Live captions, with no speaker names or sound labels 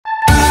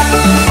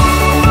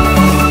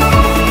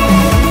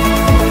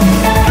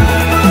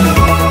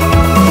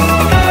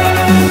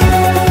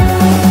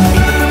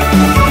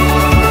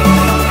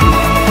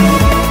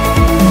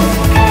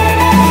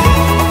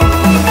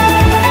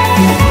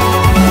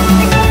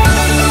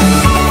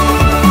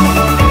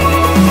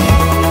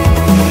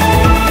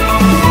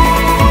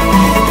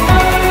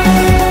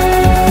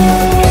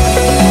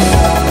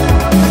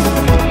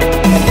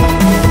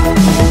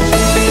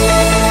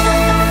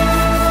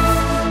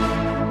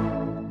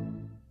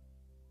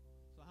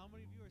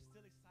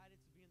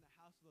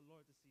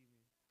Lord this evening?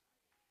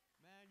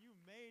 Man, you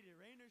made it.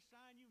 Rain or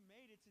shine, you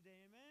made it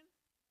today. Amen?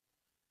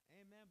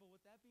 Amen. But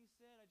with that being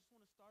said, I just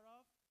want to start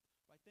off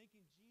by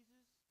thanking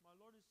Jesus, my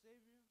Lord and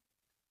Savior,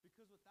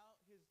 because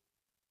without his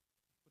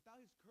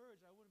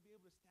courage, I wouldn't be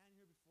able to stand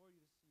here before you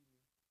this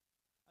evening.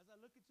 As I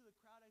look into the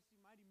crowd, I see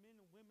mighty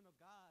men and women of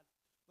God,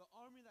 the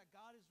army that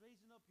God is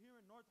raising up here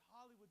in North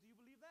Hollywood. Do you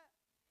believe that?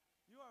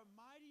 You are a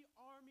mighty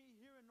army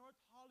here in North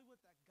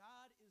Hollywood that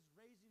God is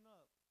raising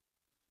up.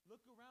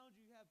 Look around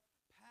you. You have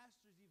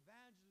pastors,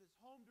 evangelists,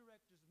 home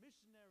directors,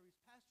 missionaries,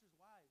 pastors'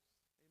 wives.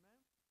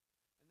 Amen?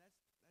 And that's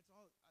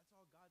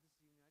all God this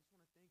evening. I just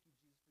want to thank you,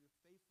 Jesus, for your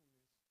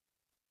faithfulness.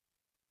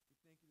 We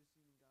thank you this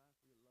evening, God,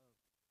 for your love.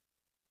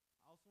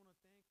 I also want to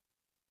thank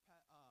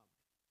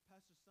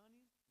Pastor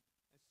Sonny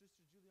and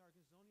Sister Julie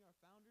Arganzoni, our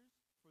founders,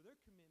 for their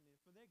commitment,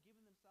 for their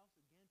giving themselves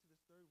again to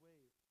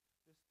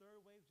this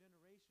third wave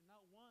generation,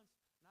 not once,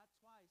 not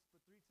twice,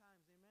 but 3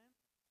 times. Amen?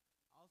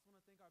 I also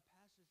want to thank our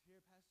pastors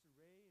here, Pastor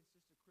Ray and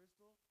Sister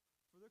Crystal,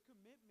 for their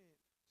commitment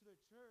to their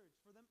church,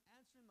 for them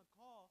answering the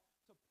call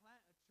to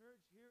plant a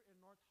church here in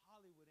North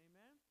Hollywood.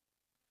 Amen?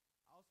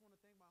 I also want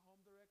to thank my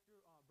home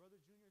director,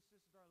 Brother Junior and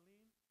Sister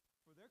Darlene,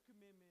 for their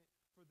commitment,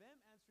 for them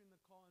answering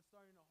the call and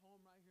starting a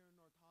home right here in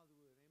North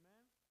Hollywood.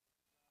 Amen?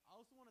 I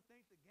also want to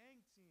thank the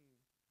gang team.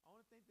 I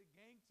want to thank the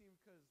gang team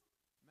because,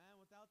 man,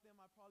 without them,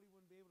 I probably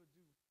wouldn't be able to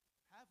do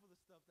half of the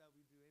stuff that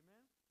we do.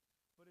 Amen?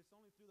 But it's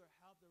only through their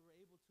help that we're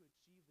able to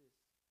achieve this.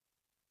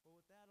 But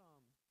with that,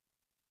 I'll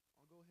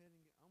go ahead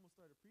and I almost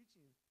started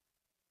preaching.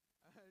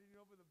 I didn't even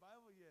open the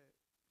Bible yet.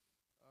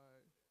 All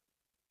right.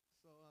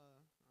 All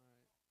right.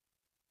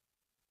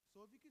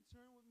 So if you could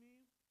turn with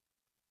me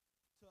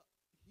to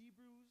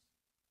Hebrews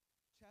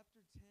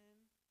chapter 10,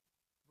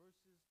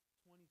 verses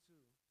 22.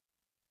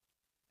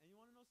 And you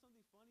want to know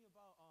something funny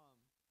about,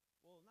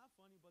 well, not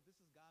funny, but this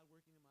is God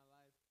working in my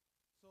life.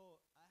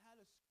 So I had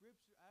a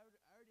scripture. I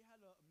already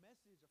had a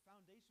message, a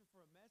foundation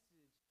for a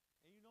message.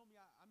 And you know me,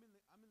 I'm in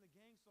the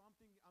gang, so I'm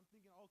thinking,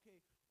 okay,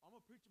 I'm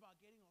gonna preach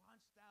about getting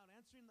launched out,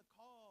 answering the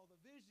call, the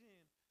vision,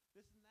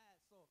 this and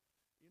that. So,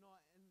 you know,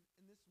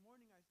 and this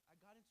morning I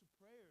got into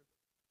prayer,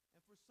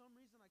 and for some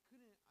reason I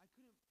couldn't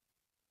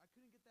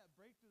get that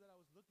breakthrough that I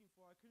was looking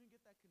for. I couldn't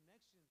get that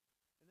connection,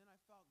 and then I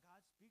felt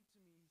God speak to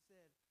me. He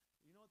said,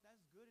 you know what,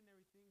 that's good and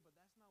everything, but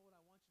that's not what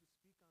I want you to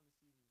speak on this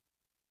evening.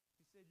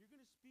 He said, you're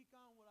going to speak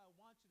on what I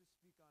want you to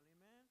speak on.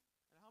 Amen?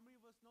 And how many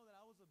of us know that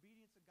I was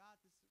obedient to God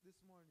this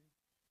morning?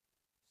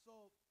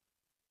 So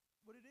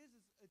what it is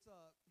it's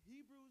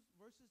Hebrews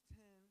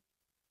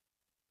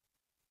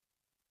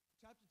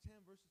chapter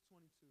 10, verses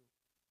 22.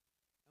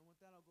 And with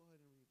that, I'll go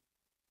ahead and read.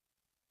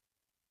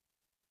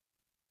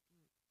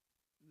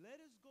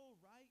 Let us go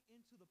right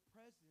into the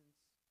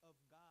presence of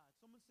God.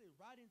 Someone say,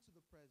 right into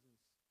the presence.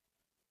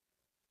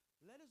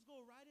 Let us go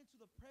right into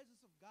the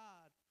presence of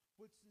God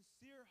with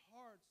sincere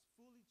hearts,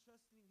 fully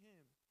trusting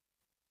Him.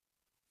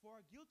 For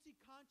our guilty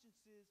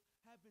consciences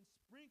have been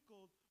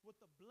sprinkled with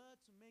the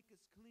blood to make us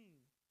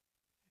clean,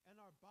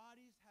 and our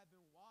bodies have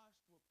been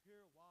washed with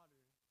pure water.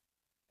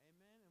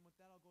 Amen. And with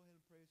that, I'll go ahead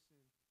and pray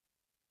soon.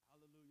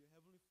 Hallelujah.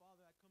 Heavenly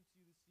Father, I come to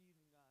you this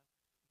evening, God.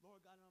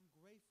 Lord God, and I'm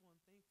grateful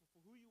and thankful for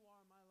who you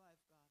are in my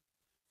life, God.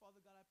 Father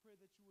God, I pray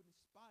that you would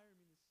inspire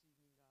me this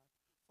evening, God.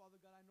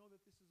 Father God, I know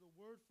that this is a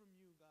word from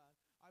you, God.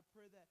 I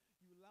pray that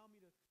you allow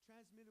me to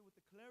transmit it with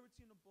the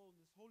clarity and the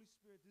boldness. Holy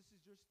Spirit, this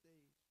is your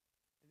stage.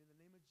 And in the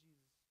name of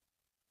Jesus,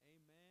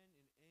 amen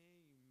and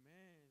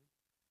amen.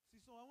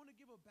 See, so I want to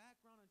give a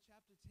background on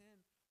chapter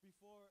 10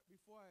 before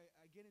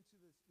I get into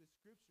this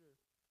scripture.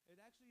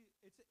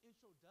 It's an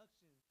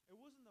introduction. It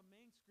wasn't the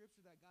main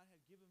scripture that God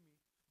had given me.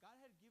 God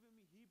had given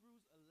me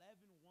Hebrews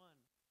 11:1,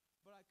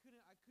 but I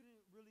couldn't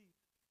really.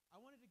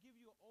 I wanted to give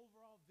you an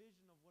overall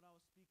vision of what I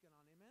was speaking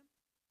on. Amen.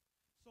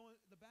 So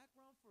the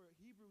background for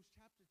Hebrews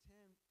chapter 10,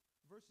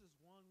 verses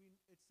 1,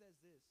 it says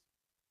this.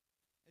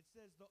 It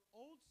says, the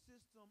old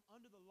system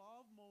under the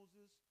law of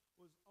Moses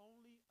was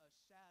only a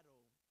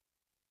shadow.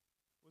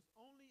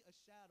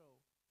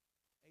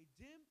 A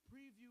dim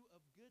preview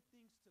of good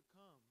things to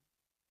come,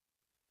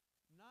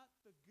 not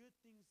the good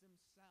things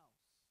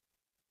themselves.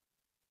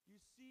 You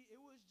see, it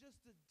was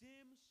just a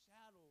dim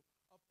shadow,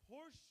 a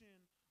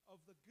portion of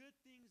the good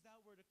things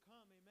that were to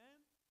come. Amen?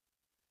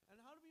 And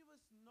how many of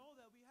us know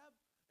that we have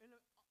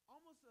I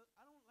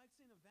don't like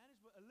saying advantage,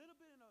 but a little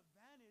bit an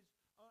advantage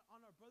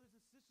on our brothers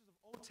and sisters of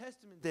Old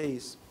Testament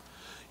days.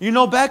 You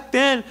know, back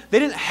then, they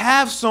didn't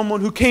have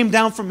someone who came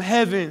down from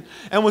heaven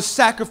and was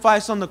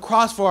sacrificed on the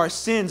cross for our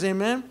sins.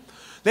 Amen?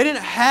 They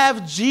didn't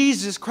have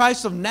Jesus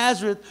Christ of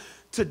Nazareth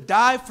to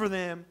die for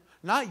them.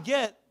 Not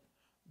yet.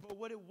 But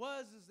what it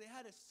was is they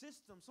had a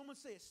system. Someone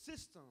say a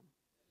system.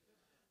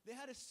 They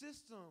had a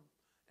system.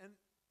 And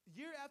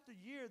year after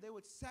year, they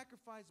would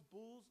sacrifice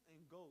bulls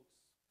and goats.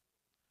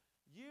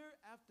 Year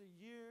after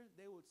year,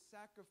 they would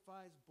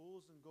sacrifice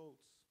bulls and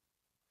goats.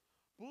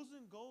 Bulls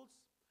and goats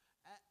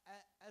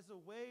as a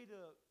way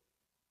to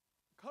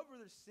cover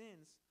their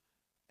sins.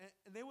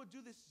 And they would do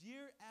this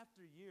year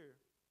after year.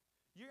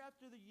 Year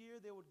after the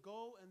year, they would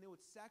go and they would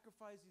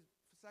sacrifice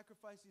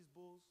these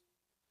bulls.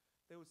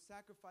 they would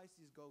sacrifice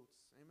these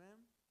goats.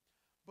 Amen?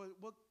 But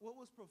what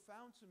was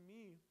profound to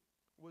me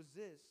was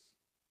this.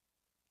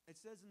 It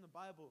says in the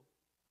Bible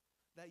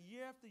that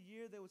year after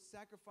year they would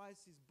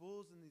sacrifice these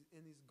bulls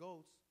and these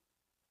goats,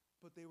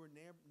 but they were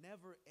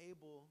never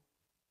able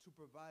to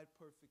provide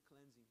perfect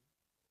cleansing.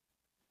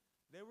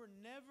 They were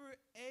never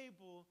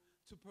able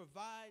to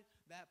provide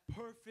that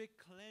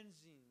perfect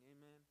cleansing.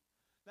 Amen.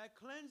 That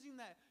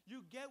cleansing that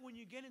you get when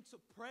you get into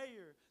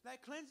prayer. That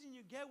cleansing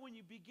you get when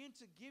you begin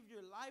to give your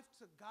life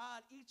to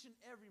God each and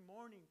every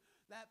morning.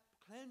 That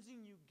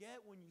cleansing you get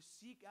when you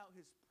seek out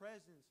His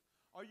presence.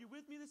 Are you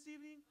with me this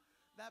evening?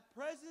 That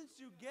presence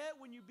you get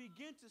when you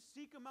begin to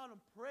seek Him out in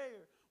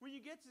prayer. When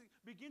you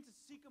begin to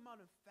seek Him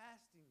out in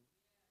fasting.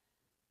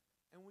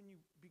 And when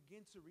you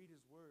begin to read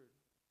His Word.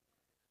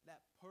 That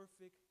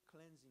perfect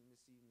cleansing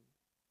this evening.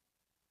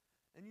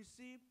 And you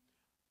see,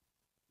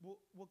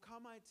 what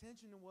caught my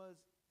attention was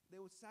they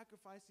would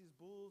sacrifice these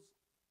bulls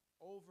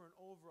over and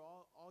over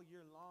all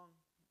year long,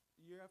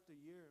 year after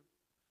year.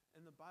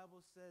 And the Bible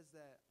says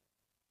that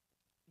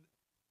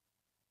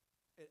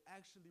it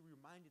actually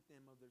reminded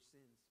them of their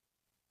sins.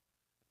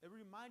 It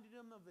reminded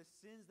them of the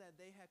sins that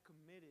they had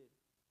committed.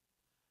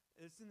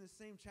 It's in the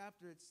same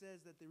chapter. It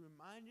says that they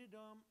reminded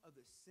them of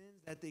the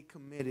sins that they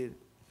committed.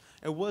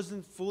 It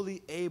wasn't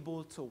fully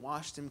able to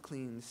wash them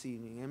clean this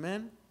evening.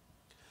 Amen?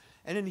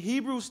 And in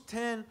Hebrews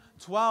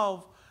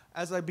 10:12,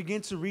 as I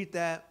begin to read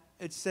that,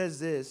 it says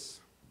this.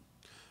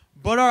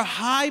 But our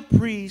high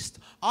priest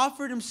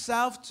offered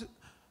himself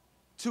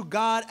to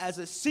God as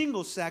a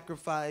single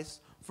sacrifice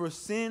for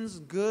sins,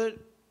 good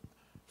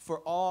for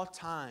all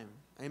time.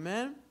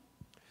 Amen?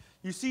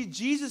 You see,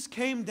 Jesus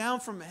came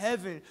down from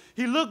heaven.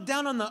 He looked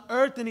down on the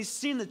earth and He's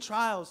seen the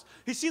trials.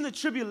 He's seen the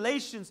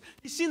tribulations.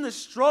 He's seen the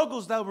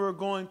struggles that we were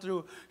going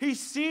through. He's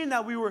seen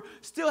that we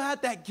still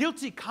had that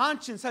guilty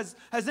conscience.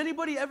 Has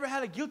anybody ever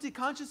had a guilty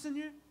conscience in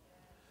here?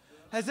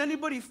 Has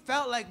anybody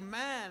felt like,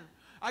 man,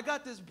 I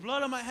got this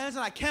blood on my hands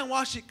and I can't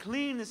wash it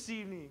clean this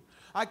evening?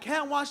 I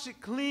can't wash it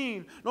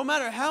clean. No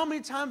matter how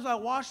many times I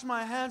wash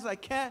my hands, I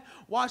can't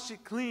wash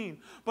it clean.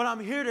 But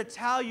I'm here to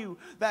tell you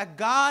that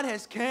God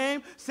has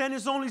came, sent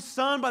His only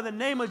Son by the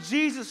name of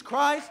Jesus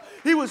Christ.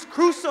 He was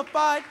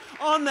crucified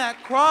on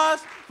that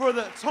cross for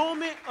the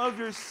atonement of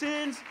your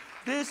sins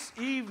this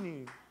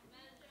evening.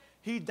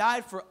 He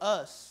died for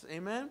us.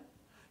 Amen?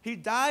 He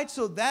died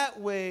so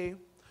that way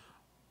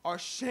our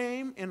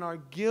shame and our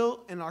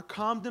guilt and our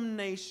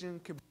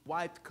condemnation could be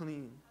wiped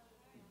clean.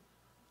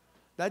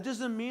 That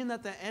doesn't mean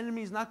that the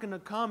enemy is not going to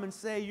come and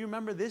say, you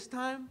remember this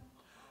time?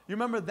 You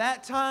remember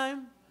that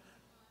time?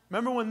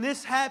 Remember when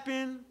this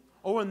happened?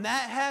 Or when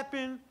that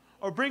happened?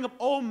 Or bring up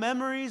old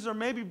memories, or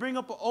maybe bring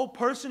up an old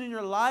person in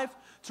your life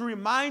to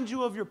remind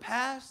you of your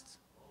past?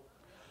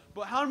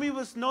 But how many of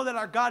us know that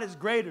our God is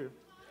greater?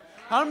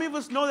 How many of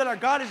us know that our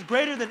God is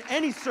greater than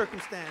any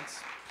circumstance?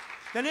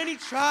 Than any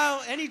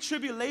trial, any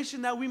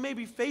tribulation that we may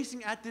be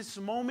facing at this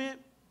moment?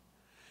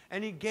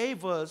 And He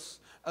gave us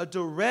a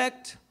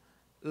direct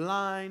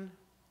line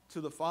to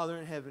the Father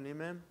in heaven.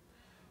 Amen.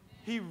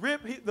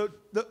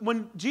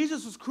 When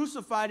Jesus was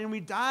crucified and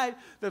we died,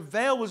 the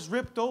veil was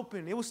ripped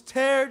open. It was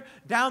teared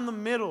down the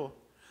middle.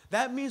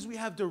 That means we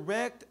have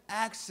direct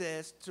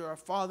access to our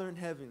Father in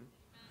heaven.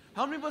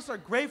 How many of us are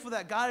grateful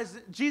that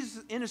Jesus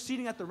is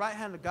interceding at the right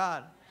hand of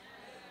God?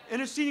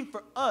 Interceding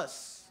for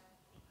us.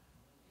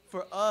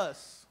 For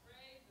us.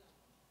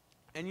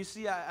 And you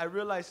see, I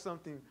realized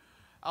something.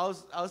 I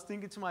was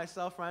thinking to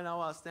myself right now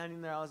while I was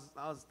standing there,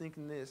 I was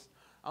thinking this.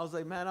 I was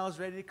like, man, I was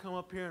ready to come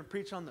up here and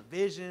preach on the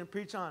vision,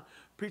 preach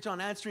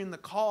on answering the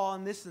call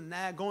and this and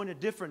that, going to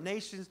different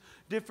nations,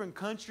 different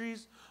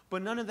countries.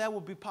 But none of that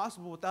will be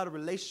possible without a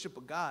relationship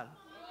with God.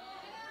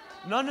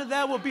 None of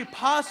that will be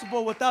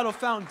possible without a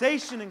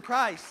foundation in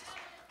Christ.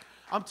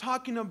 I'm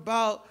talking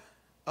about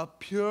a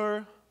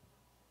pure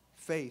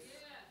faith,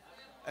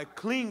 a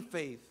clean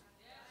faith.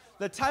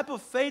 The type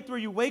of faith where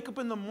you wake up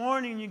in the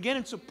morning and you get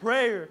into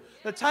prayer.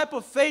 The type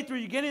of faith where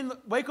you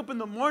wake up in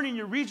the morning and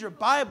you read your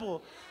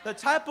Bible. The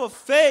type of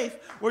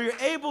faith where you're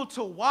able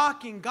to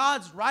walk in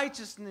God's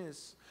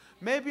righteousness.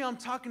 Maybe I'm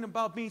talking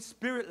about being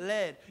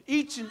Spirit-led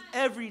each and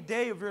every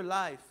day of your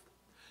life.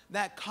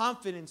 That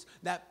confidence,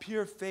 that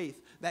pure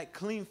faith, that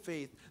clean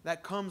faith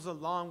that comes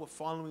along with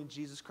following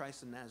Jesus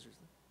Christ of Nazareth.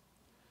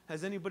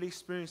 Has anybody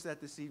experienced that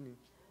this evening?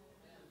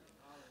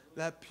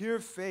 That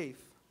pure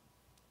faith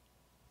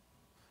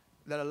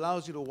that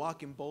allows you to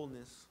walk in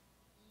boldness.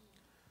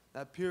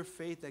 That pure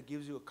faith that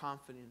gives you a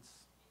confidence.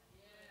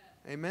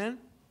 Yeah. Amen? Amen?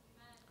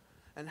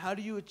 And how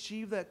do you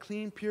achieve that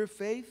clean, pure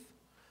faith?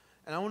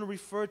 And I want to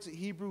refer to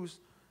Hebrews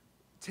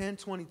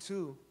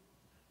 10:22.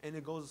 And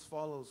it goes as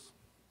follows.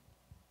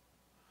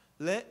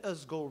 Let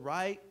us go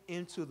right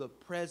into the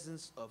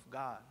presence of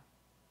God.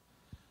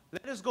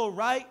 Let us go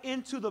right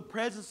into the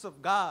presence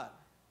of God.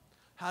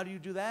 How do you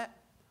do that?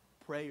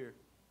 Prayer.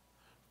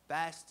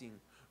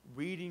 Fasting.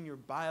 Reading your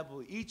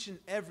Bible each and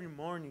every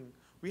morning.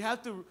 We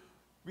have to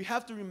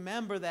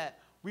remember that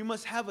we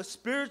must have a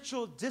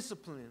spiritual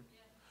discipline.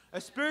 A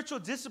spiritual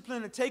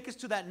discipline to take us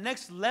to that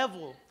next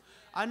level.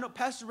 I know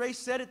Pastor Ray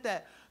said it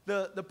that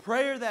The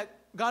prayer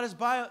that got us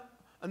by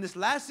on this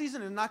last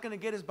season is not going to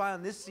get us by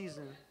on this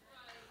season.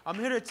 I'm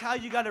here to tell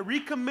you, you got to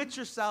recommit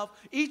yourself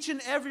each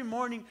and every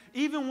morning,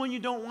 even when you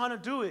don't want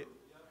to do it.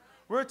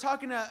 We're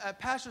talking at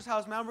Pastor's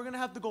house, man. We're going to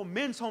have to go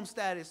men's home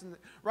status. And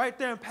right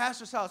there in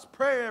Pastor's house,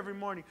 prayer every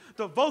morning,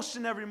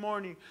 devotion every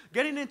morning,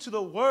 getting into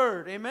the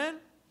Word. Amen?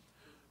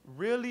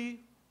 Really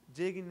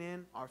digging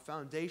in our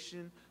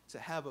foundation to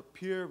have a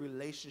pure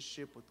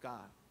relationship with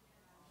God.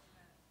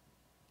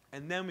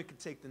 And then we can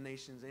take the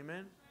nations.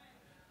 Amen?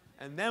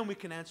 And then we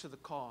can answer the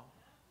call.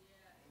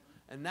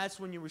 And that's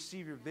when you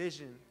receive your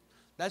vision.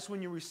 That's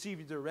when you receive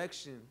your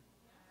direction.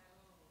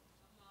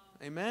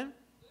 Amen?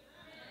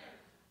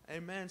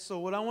 Amen. So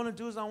what I want to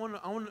do is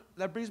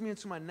that brings me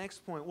into my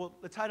next point. Well,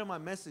 the title of my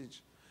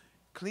message,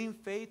 Clean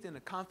Faith and a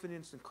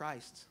Confidence in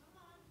Christ.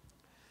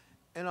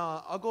 And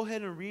I'll go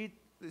ahead and read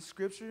the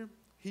scripture,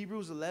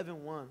 Hebrews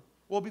 11:1.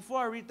 Well,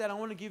 before I read that, I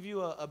want to give you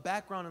a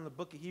background in the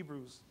book of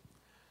Hebrews.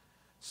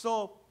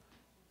 So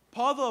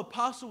Paul the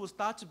Apostle was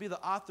thought to be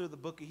the author of the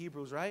book of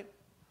Hebrews, right?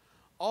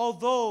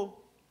 Although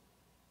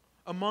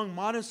among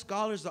modern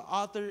scholars, the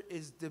author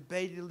is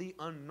debatably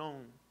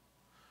unknown.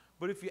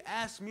 But if you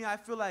ask me, I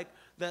feel like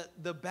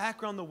the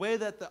background, the way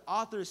that the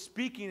author is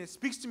speaking, it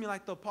speaks to me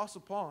like the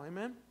Apostle Paul.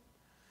 Amen?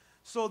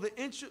 So the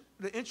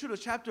intro to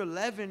chapter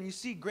 11, you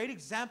see great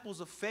examples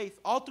of faith.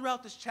 All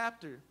throughout this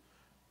chapter,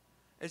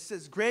 it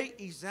says great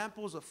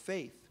examples of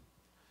faith.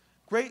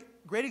 Great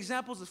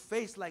examples of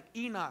faith like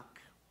Enoch,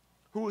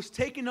 who was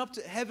taken up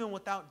to heaven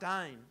without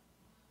dying.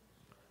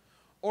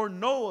 Or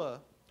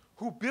Noah,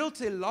 who built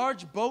a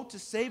large boat to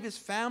save his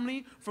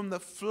family from the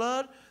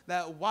flood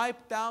that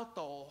wiped out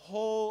the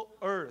whole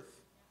earth.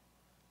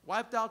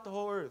 Wiped out the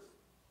whole earth.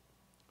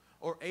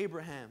 Or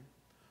Abraham,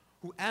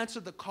 who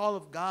answered the call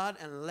of God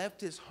and left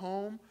his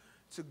home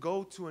to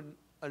go to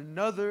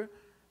another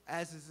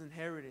as his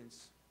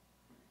inheritance.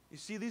 You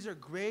see, these are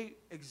great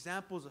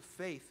examples of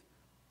faith.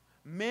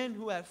 Men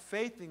who had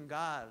faith in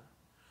God.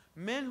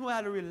 Men who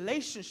had a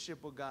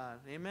relationship with God.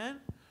 Amen?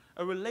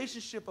 A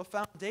relationship, a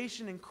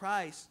foundation in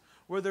Christ,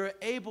 where they're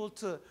able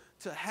to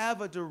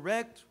have a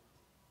direct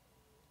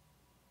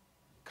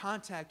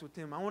contact with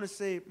Him. I want to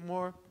say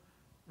more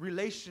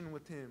relation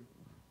with Him,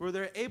 where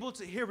they're able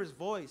to hear His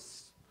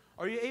voice.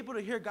 Are you able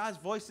to hear God's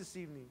voice this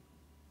evening?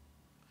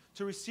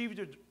 To receive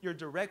your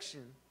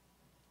direction.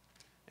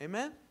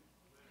 Amen?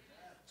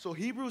 So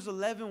Hebrews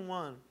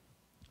 11:1.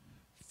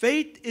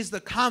 Faith is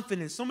the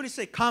confidence. Somebody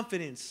say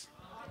confidence.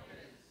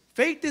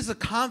 Faith is a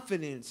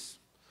confidence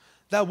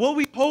that what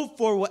we hope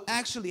for will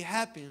actually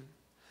happen.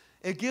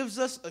 It gives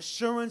us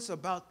assurance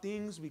about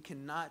things we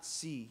cannot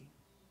see.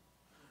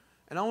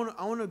 And I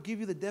want to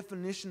give you the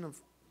definition of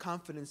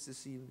confidence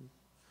this evening.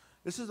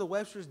 This is the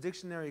Webster's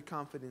Dictionary of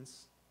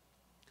Confidence.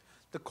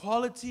 The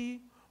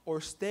quality or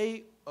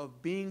state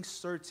of being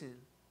certain.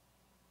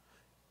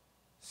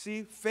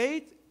 See,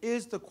 faith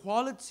is the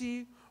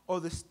quality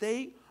or the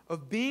state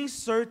of being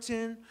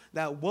certain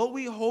that what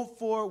we hope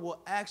for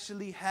will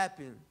actually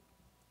happen.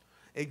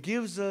 It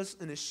gives us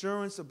an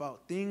assurance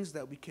about things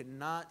that we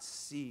cannot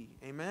see.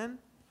 Amen?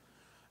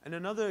 And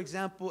another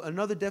example,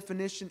 another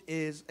definition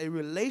is a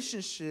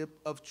relationship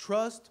of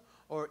trust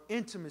or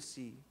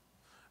intimacy.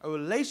 A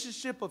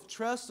relationship of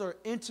trust or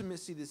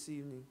intimacy this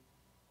evening.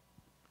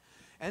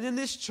 And in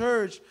this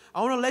church,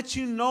 I want to let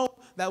you know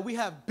that we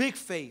have big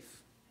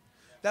faith.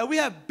 That we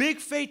have big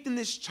faith in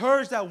this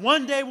church, that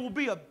one day we'll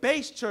be a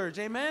base church.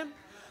 Amen?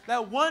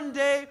 That one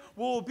day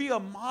we'll be a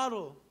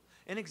model,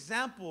 an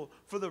example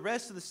for the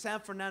rest of the San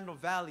Fernando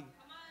Valley.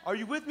 Are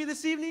you with me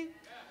this evening?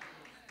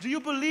 Do you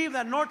believe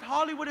that North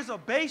Hollywood is a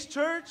base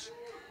church?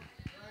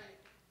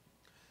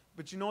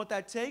 But you know what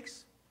that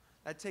takes?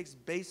 That takes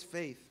base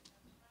faith,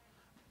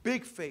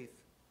 big faith,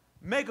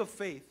 mega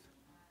faith.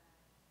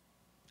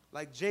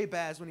 Like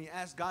Jabez when he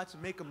asked God to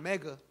make a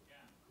mega.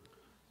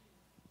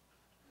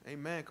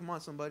 Amen. Come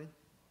on, somebody.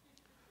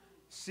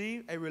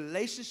 See, a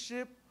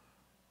relationship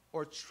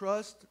or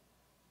trust,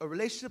 a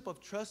relationship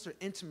of trust or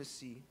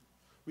intimacy.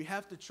 We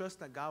have to trust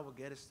that God will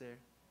get us there.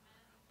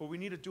 But we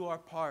need to do our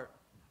part.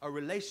 A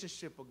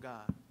relationship with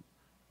God.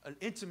 An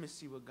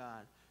intimacy with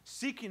God.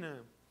 Seeking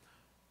Him.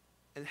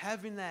 And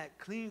having that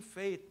clean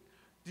faith.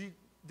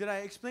 Did I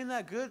explain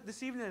that good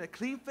this evening? That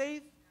clean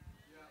faith?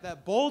 Yeah.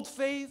 That bold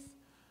faith?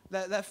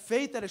 That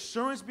faith, that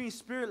assurance being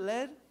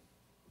Spirit-led?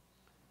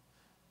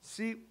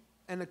 See,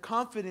 and the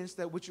confidence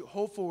that what you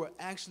hope for will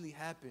actually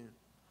happen.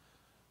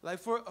 Like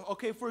for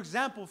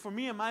example, for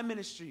me in my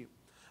ministry,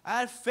 I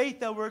had faith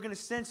that we're going to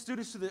send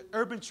students to the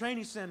Urban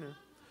Training Center.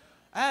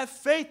 I have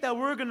faith that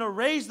we're going to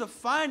raise the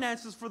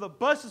finances for the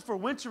buses for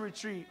winter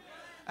retreat.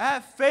 I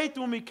have faith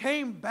when we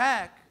came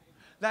back,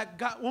 that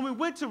God, when we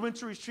went to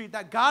winter retreat,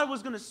 that God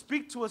was going to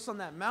speak to us on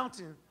that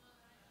mountain.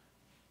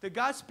 Did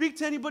God speak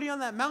to anybody on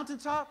that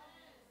mountaintop?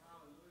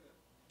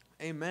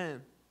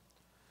 Amen.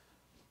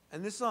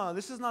 And this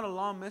is not a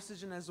long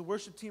message, and as the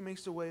worship team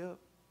makes their way up,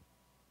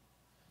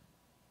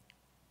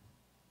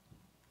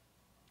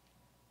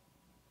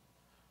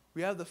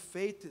 we have the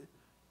faith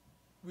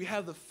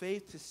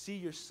to see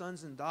your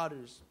sons and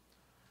daughters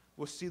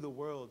will see the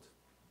world.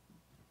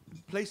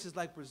 Places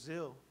like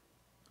Brazil,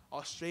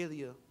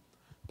 Australia,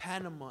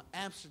 Panama,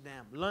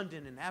 Amsterdam,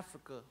 London, and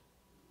Africa.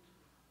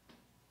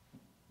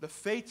 The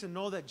faith to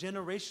know that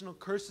generational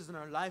curses in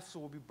our lives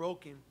will be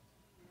broken.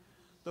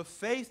 The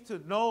faith to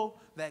know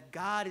that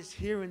God is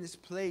here in this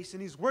place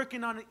and He's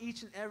working on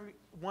each and every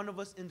one of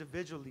us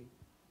individually.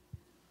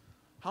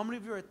 How many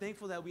of you are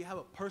thankful that we have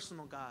a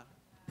personal God?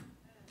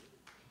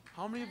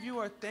 How many of you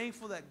are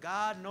thankful that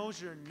God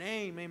knows your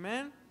name?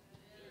 Amen?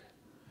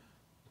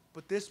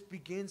 But this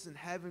begins in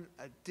having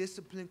a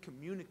disciplined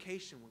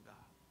communication with God.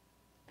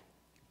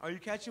 Are you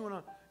catching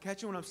what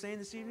I'm saying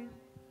this evening?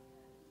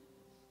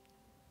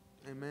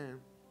 Amen.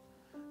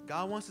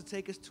 God wants to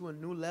take us to a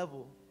new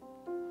level.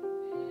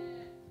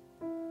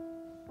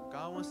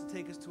 God wants to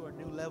take us to a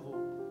new level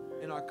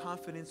in our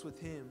confidence with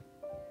Him.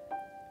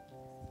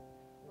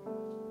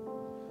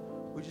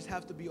 We just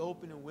have to be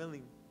open and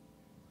willing.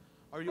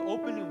 Are you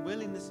open and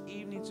willing this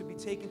evening to be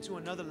taken to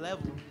another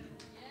level?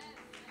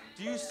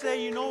 Do you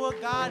say, you know what,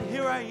 God,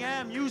 here I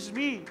am, use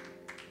me.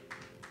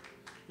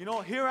 You know,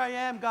 here I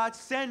am, God,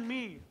 send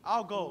me,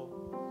 I'll go.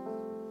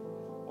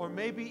 Or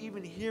maybe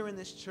even here in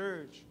this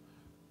church.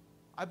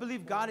 I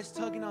believe God is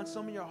tugging on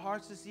some of your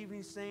hearts this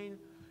evening saying,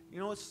 you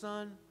know what,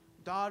 son,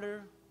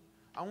 daughter,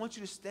 I want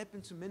you to step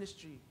into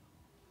ministry.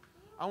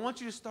 I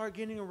want you to start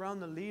getting around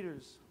the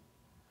leaders.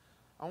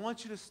 I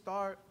want you to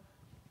start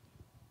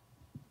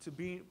to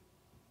be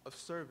of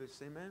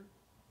service. Amen?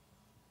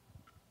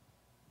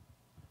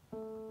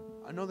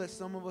 I know that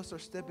some of us are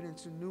stepping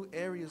into new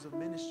areas of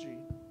ministry.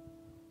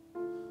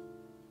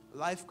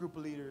 Life group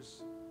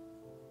leaders,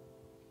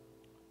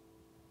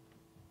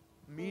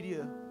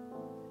 media,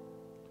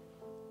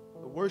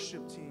 the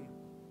worship team,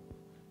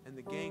 and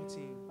the gang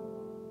team.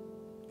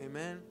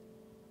 Amen?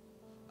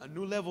 A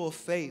new level of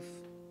faith,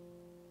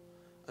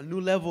 a new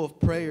level of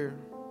prayer,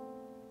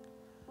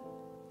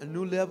 a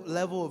new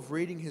level of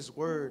reading His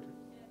Word,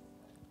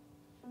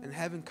 and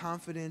having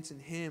confidence in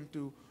Him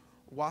through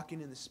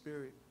walking in the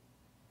Spirit.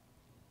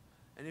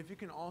 And if you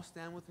can all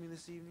stand with me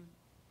this evening.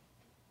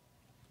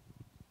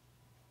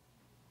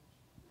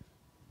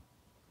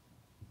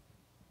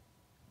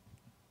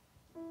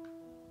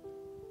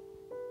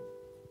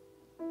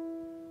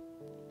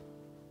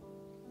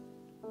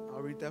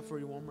 I'll read that for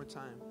you one more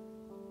time.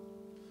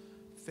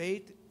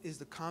 Faith is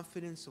the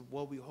confidence of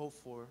what we hope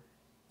for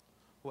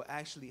will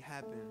actually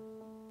happen.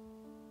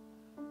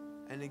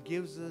 And it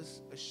gives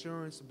us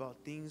assurance about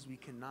things we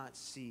cannot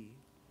see.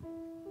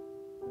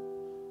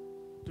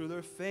 Through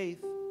their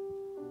faith,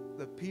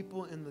 the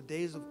people in the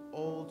days of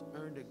old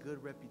earned a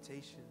good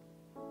reputation.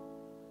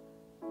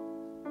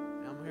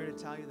 And I'm here to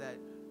tell you that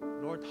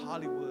North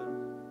Hollywood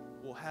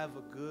will have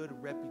a good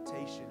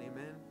reputation.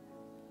 Amen?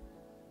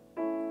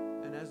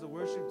 And as the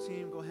worship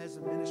team go ahead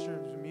and minister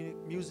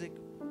music,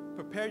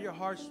 prepare your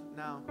hearts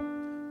now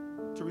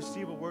to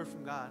receive a word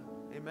from God.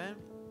 Amen?